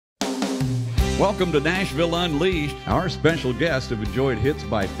Welcome to Nashville Unleashed. Our special guests have enjoyed hits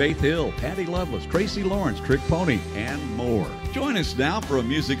by Faith Hill, Patty Loveless, Tracy Lawrence, Trick Pony, and more. Join us now for a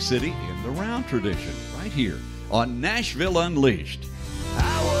Music City in the Round tradition, right here on Nashville Unleashed.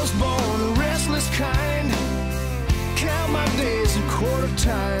 I was born a restless kind, count my days in quarter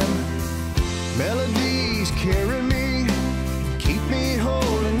time. Melodies carry me, keep me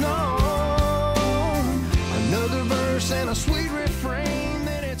holding on. Another verse and a sweet refrain,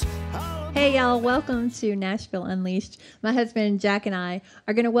 then it's all. Hey y'all, welcome to Nashville Unleashed. My husband Jack and I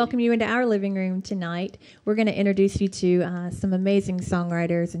are going to welcome you into our living room tonight. We're going to introduce you to some amazing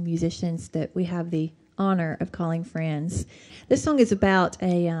songwriters and musicians that we have the honor of calling friends. This song is about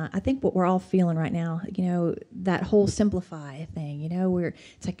I think what we're all feeling right now, you know, that whole simplify thing, you know,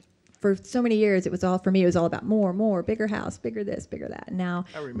 it's like for so many years it was all about more, bigger house, bigger this, bigger that. And now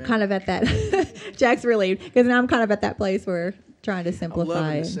I'm kind of at that, Jack's relieved, because now I'm kind of at that place where trying to simplify. I'm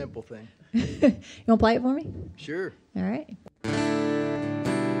loving the simple thing. You want to play it for me? Sure. All right.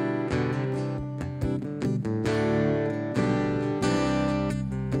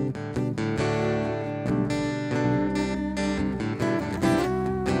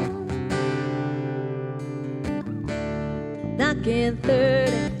 Knocking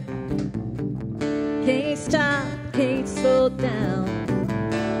 30, can't stop, can't slow down.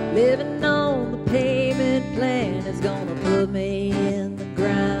 Living on the payment plan is gonna put me in the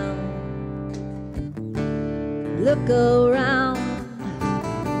ground. Look around,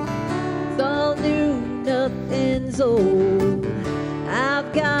 it's all new, nothing's old.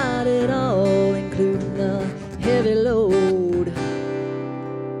 I've got it all, including the heavy load.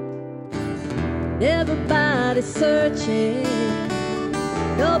 Everybody's searching,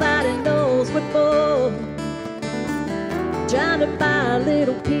 nobody knows what for. Trying to buy a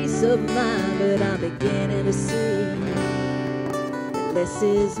little peace of mind, but I'm beginning to see that less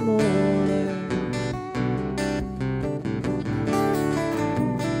is more.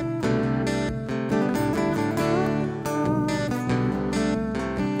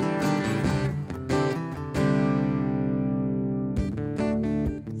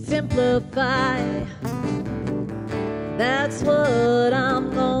 Simplify, that's what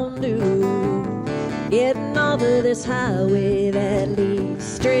I'm gonna do. Getting off of this highway that leads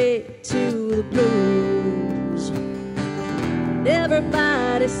straight to the blues.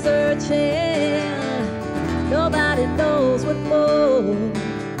 Everybody's searching, nobody knows what for.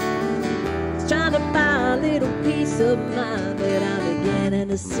 Just trying to buy a little peace of mind, but I'm beginning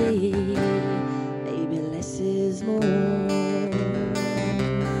to see maybe less is more.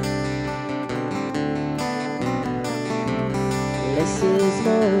 Less is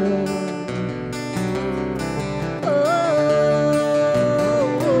more.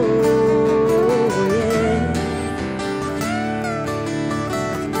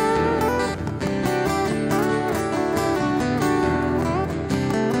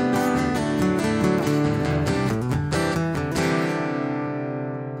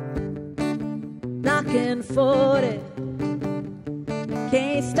 Knocking 40,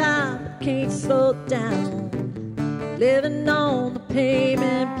 can't stop, can't slow down. Living on the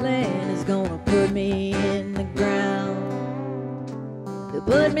payment plan is gonna put me in the ground.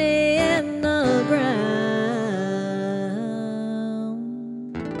 Put me in the ground.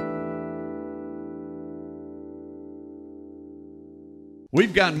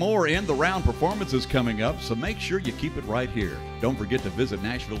 We've got more In the Round performances coming up, so make sure you keep it right here. Don't forget to visit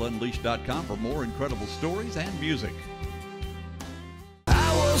NashvilleUnleashed.com for more incredible stories and music.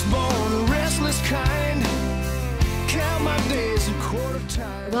 I was born a restless kind, count my days in quarter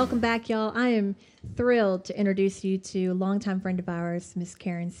time. Welcome back, y'all. I am thrilled to introduce you to a longtime friend of ours, Miss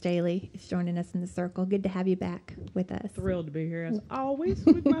Karen Staley, is joining us in the circle. Good to have you back with us. Thrilled to be here, as always,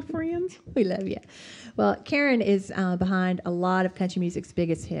 with my friends. We love you. Well, Karen is behind a lot of country music's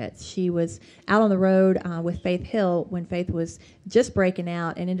biggest hits. She was out on the road with Faith Hill when Faith was just breaking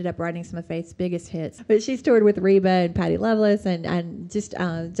out and ended up writing some of Faith's biggest hits. But she's toured with Reba and Patty Loveless and just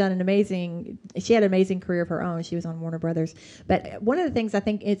done she had an amazing career of her own. She was on Warner Brothers. But one of the things I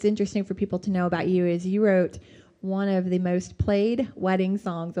think it's interesting for people to know about you is you wrote one of the most played wedding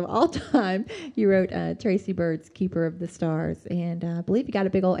songs of all time. You wrote Tracy Byrd's Keeper of the Stars, and I believe you got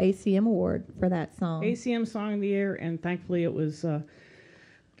a big old ACM award for that song. ACM Song of the Year, and thankfully it was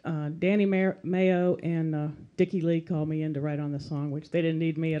Danny Mayo and Dickie Lee called me in to write on the song, which they didn't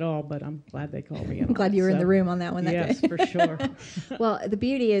need me at all, but I'm glad they called me in. I'm glad you were in the room on that one that yes, day. for sure. Well, the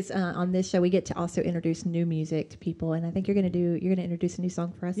beauty is on this show we get to also introduce new music to people, and I think you're going to introduce a new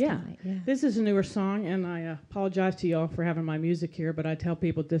song for us tonight. Yeah, this is a newer song, and I apologize to y'all for having my music here, but I tell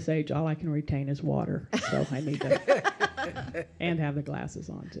people at this age all I can retain is water, so I need to and have the glasses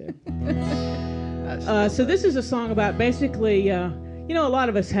on too. So this is a song about basically, you know, a lot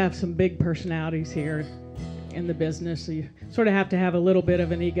of us have some big personalities here in the business. So you sort of have to have a little bit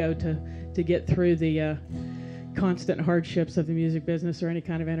of an ego to get through the constant hardships of the music business or any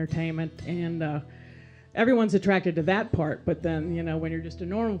kind of entertainment. And everyone's attracted to that part, but then, you know, when you're just a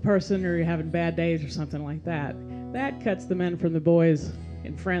normal person or you're having bad days or something like that, that cuts the men from the boys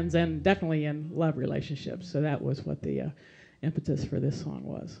in friends and definitely in love relationships. So that was what the impetus for this song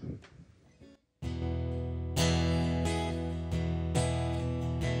was.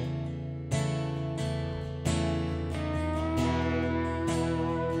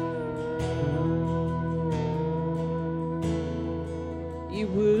 You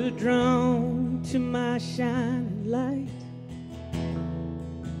were drawn to my shining light,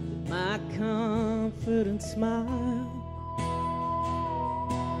 my comfort and smile,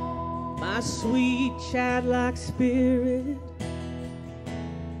 my sweet childlike spirit,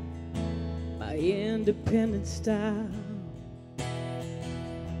 my independent style,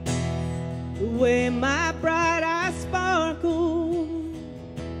 the way my bright eyes sparkle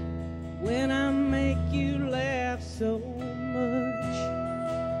when I make you laugh so much.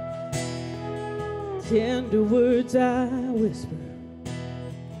 Tender words I whisper,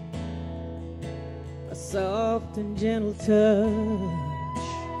 a soft and gentle touch.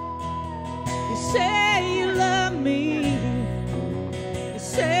 You say you love me, you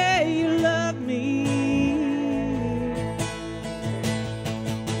say you love me,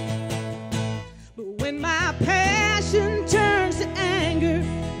 but when my passion turns to anger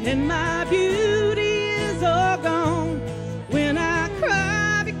and my beauty is all gone, when I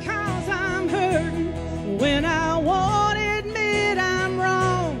cry because I'm hurting, when I won't admit I'm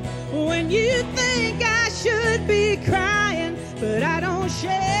wrong, when you think I should be crying, but I don't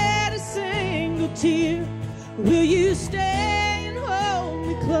shed a single tear, will you stay and hold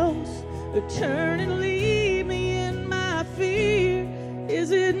me close, or turn and leave me in my fear? Is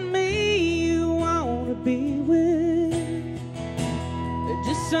it me you want to be with, or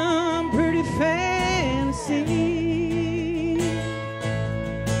just some pretty fantasy?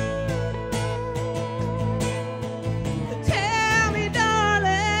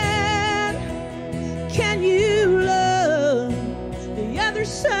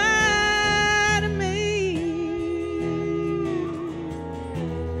 Side of me,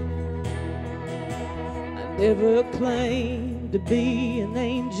 I never claimed to be an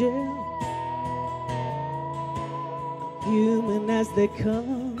angel, I'm human as they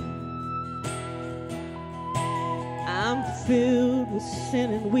come. I'm filled with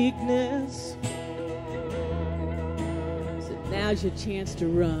sin and weakness, so now's your chance to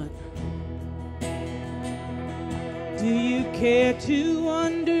run. Do you care to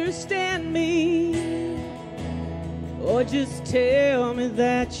understand me, or just tell me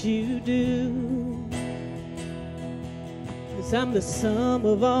that you do? 'Cause I'm the sum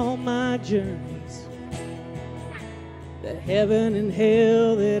of all my journeys, the heaven and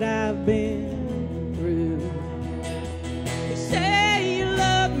hell that I've been through. You say you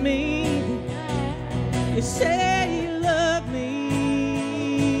love me, you say you love me,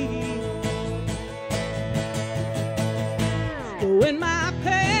 when my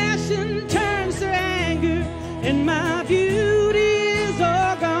passion turns to anger and my beauty is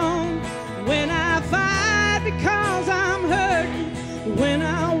all gone, when I fight because I'm hurting, when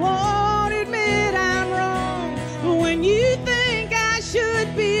I won't admit I'm wrong, when you think I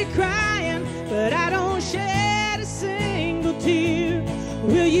should be crying, but I don't shed a single tear,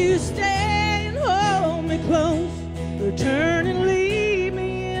 will you stay and hold me close, or turn and leave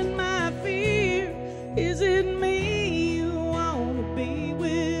me in my fear? Is it me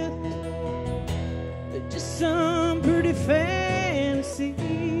some pretty fantasy?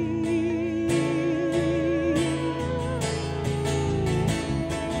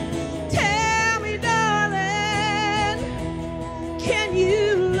 Tell me, darling, can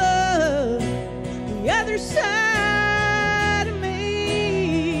you love the other side of me?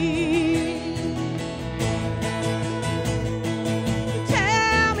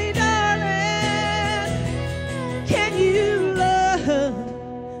 Tell me, darling, can you love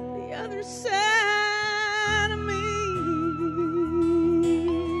the other side?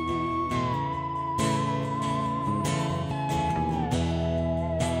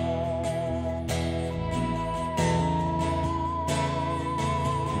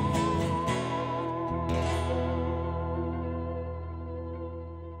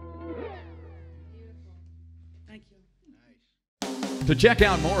 To check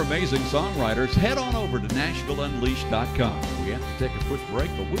out more amazing songwriters, head on over to NashvilleUnleashed.com. We have to take a quick break,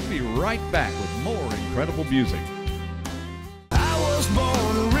 but we'll be right back with more incredible music.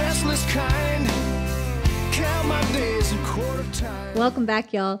 Welcome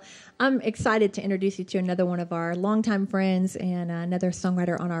back, y'all. I'm excited to introduce you to another one of our longtime friends and another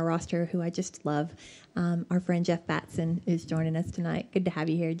songwriter on our roster who I just love. Our friend Jeff Batson is joining us tonight. Good to have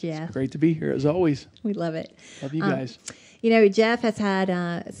you here, Jeff. It's great to be here, as always. We love it. Love you guys. You know, Jeff has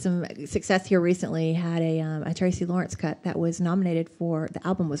had some success here recently. Had a Tracy Lawrence cut that was nominated for, the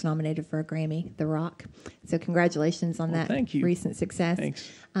album was nominated for a Grammy, The Rock. So congratulations on that thank you. Recent success. Thanks.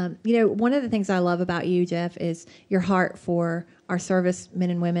 You know, one of the things I love about you, Jeff, is your heart for our service men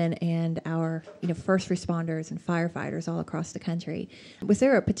and women and our, first responders and firefighters all across the country. Was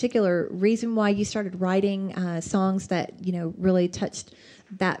there a particular reason why you started writing songs that, really touched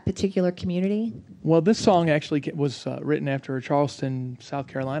that particular community? Well, this song actually was written after a Charleston, South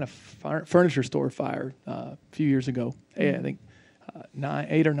Carolina furniture store fire a few years ago. Mm-hmm. I think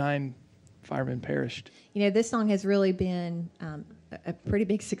 8 or 9 firemen perished. This song has really been a pretty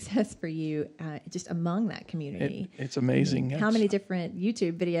big success for you just among that community. It's amazing. How many different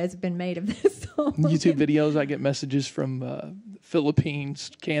YouTube videos have been made of this song? YouTube videos, I get messages from Philippines,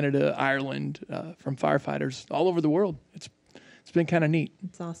 Canada, Ireland, from firefighters all over the world. It's been kind of neat.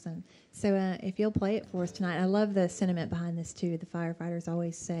 It's awesome. So if you'll play it for us tonight, I love the sentiment behind this too. The firefighters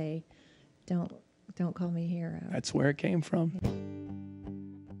always say, don't call me a hero. That's where it came from.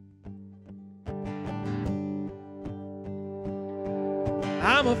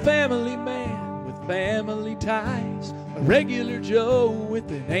 I'm a family man with family ties, a regular Joe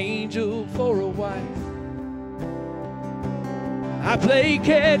with an angel for a wife. I play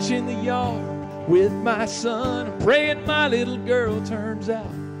catch in the yard with my son, praying my little girl turns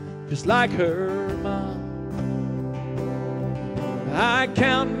out just like her mom. I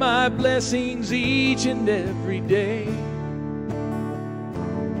count my blessings each and every day,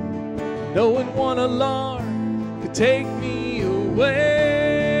 knowing one alarm could take me away.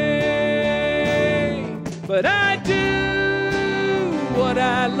 But I do what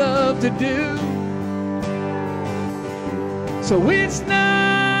I love to do, so it's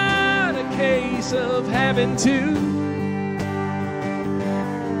not a case of having to.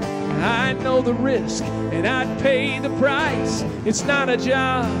 I know the risk and I'd pay the price. It's not a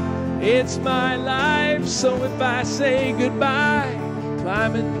job, it's my life. So if I say goodbye,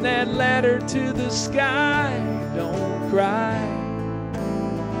 climbing that ladder to the sky, don't cry.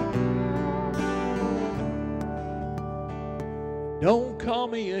 Don't call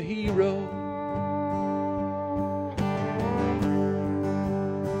me a hero,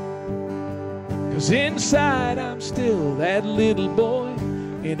 'cause inside I'm still that little boy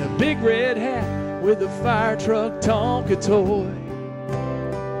in a big red hat with a fire truck Tonka toy.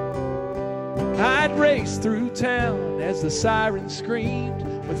 I'd race through town as the siren screamed.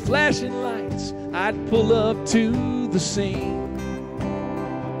 With flashing lights, I'd pull up to the scene,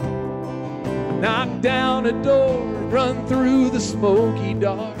 knock down a door, run through the smoky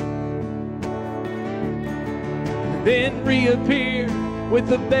dark, and then reappear with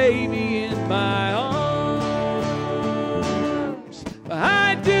the baby in my arms.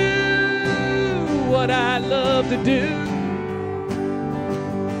 I do what I love to do,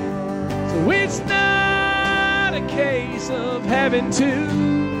 so it's not a case of having to.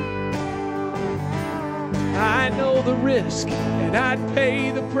 I know the risk and I'd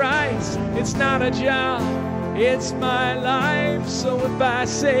pay the price. It's not a job, it's my life. So if I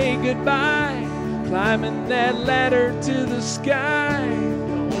say goodbye, climbing that ladder to the sky,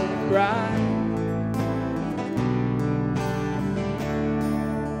 don't cry.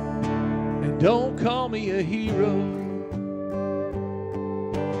 And don't call me a hero.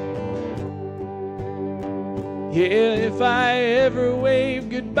 Yeah, if I ever wave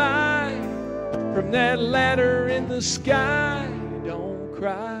goodbye from that ladder in the sky, don't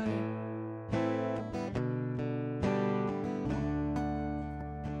cry.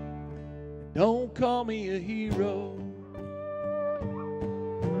 Don't call me a hero.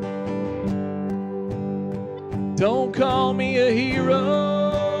 Don't call me a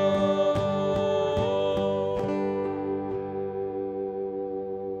hero.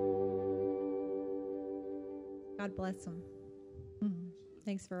 God bless them.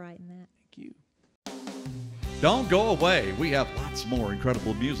 Thanks for writing that. Thank you. Don't go away. We have lots more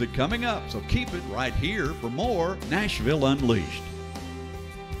incredible music coming up, so keep it right here for more Nashville Unleashed.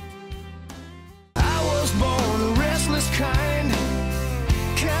 I was born a restless kind,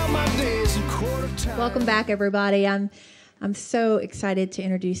 count my days in quarter time. Welcome back, everybody. I'm so excited to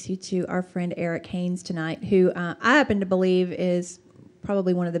introduce you to our friend Eric Haynes tonight, who I happen to believe is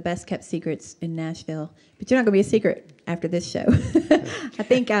probably one of the best kept secrets in Nashville. But you're not going to be a secret after this show. I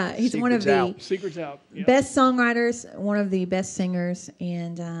think he's one of the Secret's out. Yep. best songwriters, one of the best singers,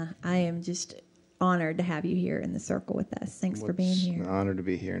 and I am just honored to have you here in the circle with us. Thanks for being here. It's an honor to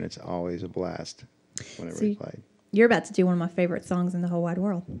be here, and it's always a blast whenever we play. You're about to do one of my favorite songs in the whole wide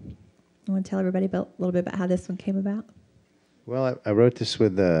world. You want to tell everybody a little bit about how this one came about? Well, I wrote this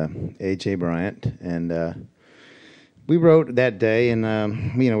with A.J. Bryant, and we wrote that day, and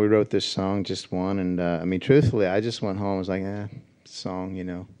we wrote this song, just one, and I mean, truthfully, I just went home and was like, song,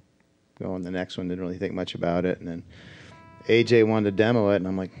 go on the next one, didn't really think much about it, and then A.J. wanted to demo it, and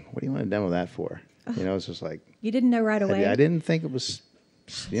I'm like, what do you want to demo that for? It's just like... You didn't know right away? I didn't think it was,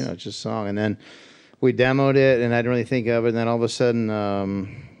 it's just a song, and then we demoed it, and I didn't really think of it, and then all of a sudden,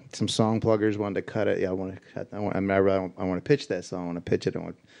 some song pluggers wanted to cut it. Yeah, I want to cut. I want to pitch that song. I want to pitch it.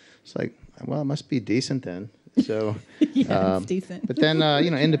 It's like, well, it must be decent then. So it's decent. But then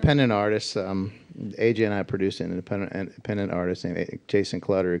independent artists. AJ and I produced an independent artist named Jason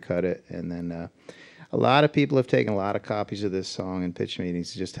Clutter who cut it, and then a lot of people have taken a lot of copies of this song in pitch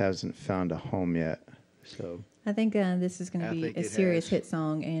meetings. It just hasn't found a home yet. So I think this is going to be a serious hit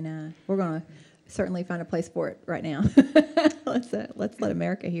song, and we're going to certainly find a place for it right now. Let's let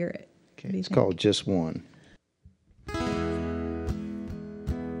America hear it. Okay, it's called Just One.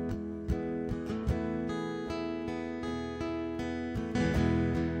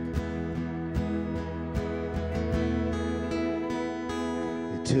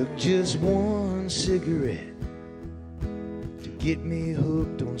 It took just one cigarette to get me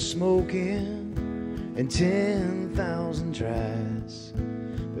hooked on smoking, and 10,000 tries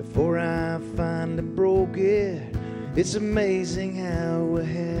before I finally broke it. It's amazing how a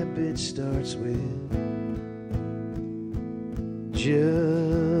habit starts with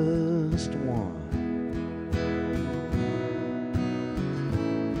just one.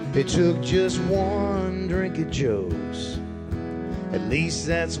 It took just one drink of Joe's, at least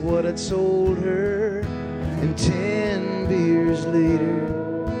that's what I told her, and 10 beers later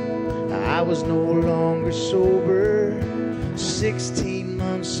I was no longer sober. 16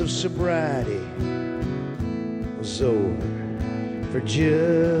 months of sobriety was over for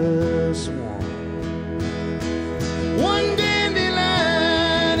just one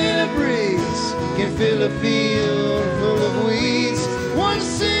dandelion in a breeze can fill a field full of weeds. One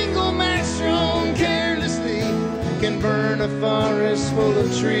single match thrown carelessly can burn a forest full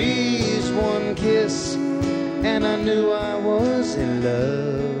of trees. One kiss and I knew I was in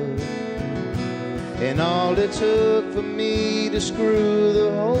love, and all it took for me to screw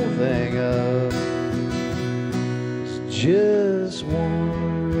the whole thing up was just one.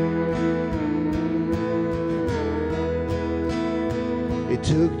 It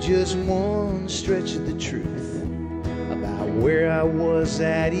took just one stretch of the truth about where I was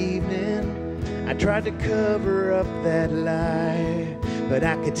that evening. I tried to cover up that lie, but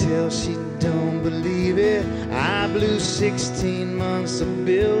I could tell she don't believe it. I blew 16 months of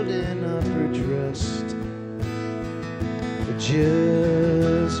building up her trust for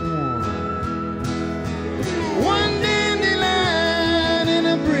just one. One dandelion in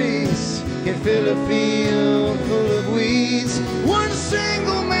a breeze can fill a field full of weeds. One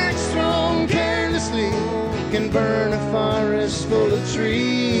single match thrown carelessly can burn a forest full of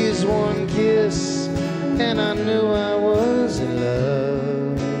trees. One kiss and I knew I was in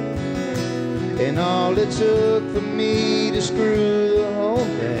love, and all it took for me to screw the whole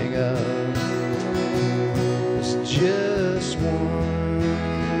thing up was just one.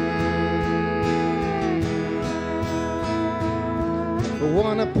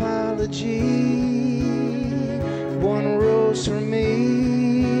 One apology, one rose for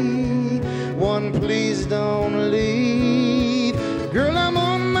me, one please don't leave. Girl, I'm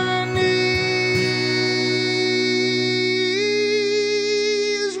on my knees.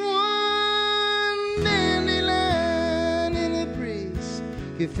 One dandelion in a breeze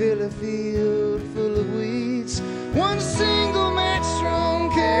can fill a field full of weeds. One single match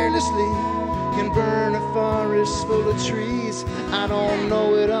thrown carelessly can burn a forest full of trees. I don't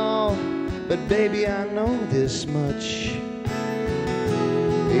know it all, but baby, I know this much.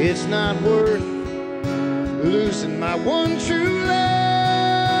 It's not worth losing my one true love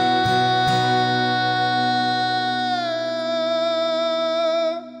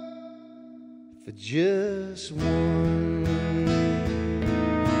for just one.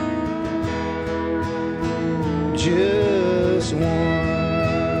 Just one.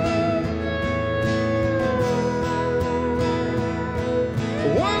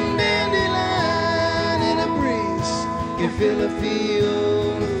 One dandelion in a breeze can fill a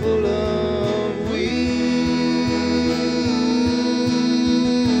field full of weeds.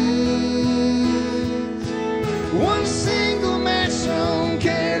 One single match thrown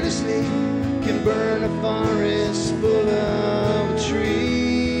carelessly can burn a forest full of trees.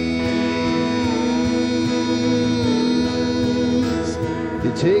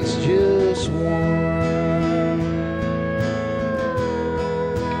 It takes just one.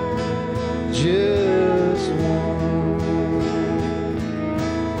 Just one.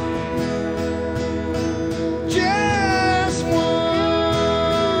 Just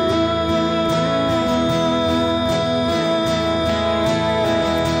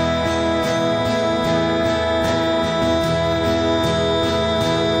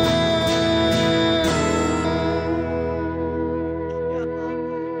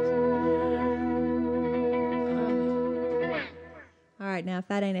All right, now if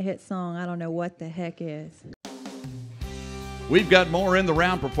that ain't a hit song, I don't know what the heck is. We've got more In the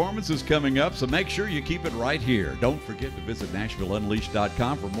Round performances coming up, so make sure you keep it right here. Don't forget to visit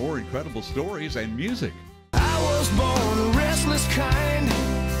NashvilleUnleashed.com for more incredible stories and music. I was born a restless kind.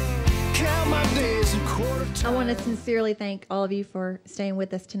 Count my days in quarter time. I want to sincerely thank all of you for staying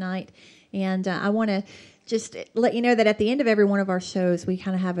with us tonight. And I want to just let you know that at the end of every one of our shows, we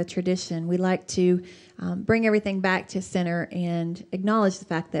kind of have a tradition. We like to bring everything back to center and acknowledge the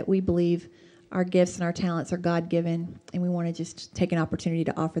fact that we believe our gifts and our talents are God-given, and we want to just take an opportunity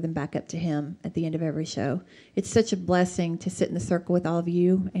to offer them back up to Him at the end of every show. It's such a blessing to sit in the circle with all of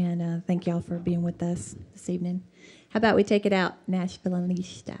you, and thank y'all for being with us this evening. How about we take it out, Nashville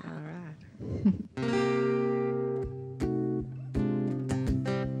Unleashed style? All right.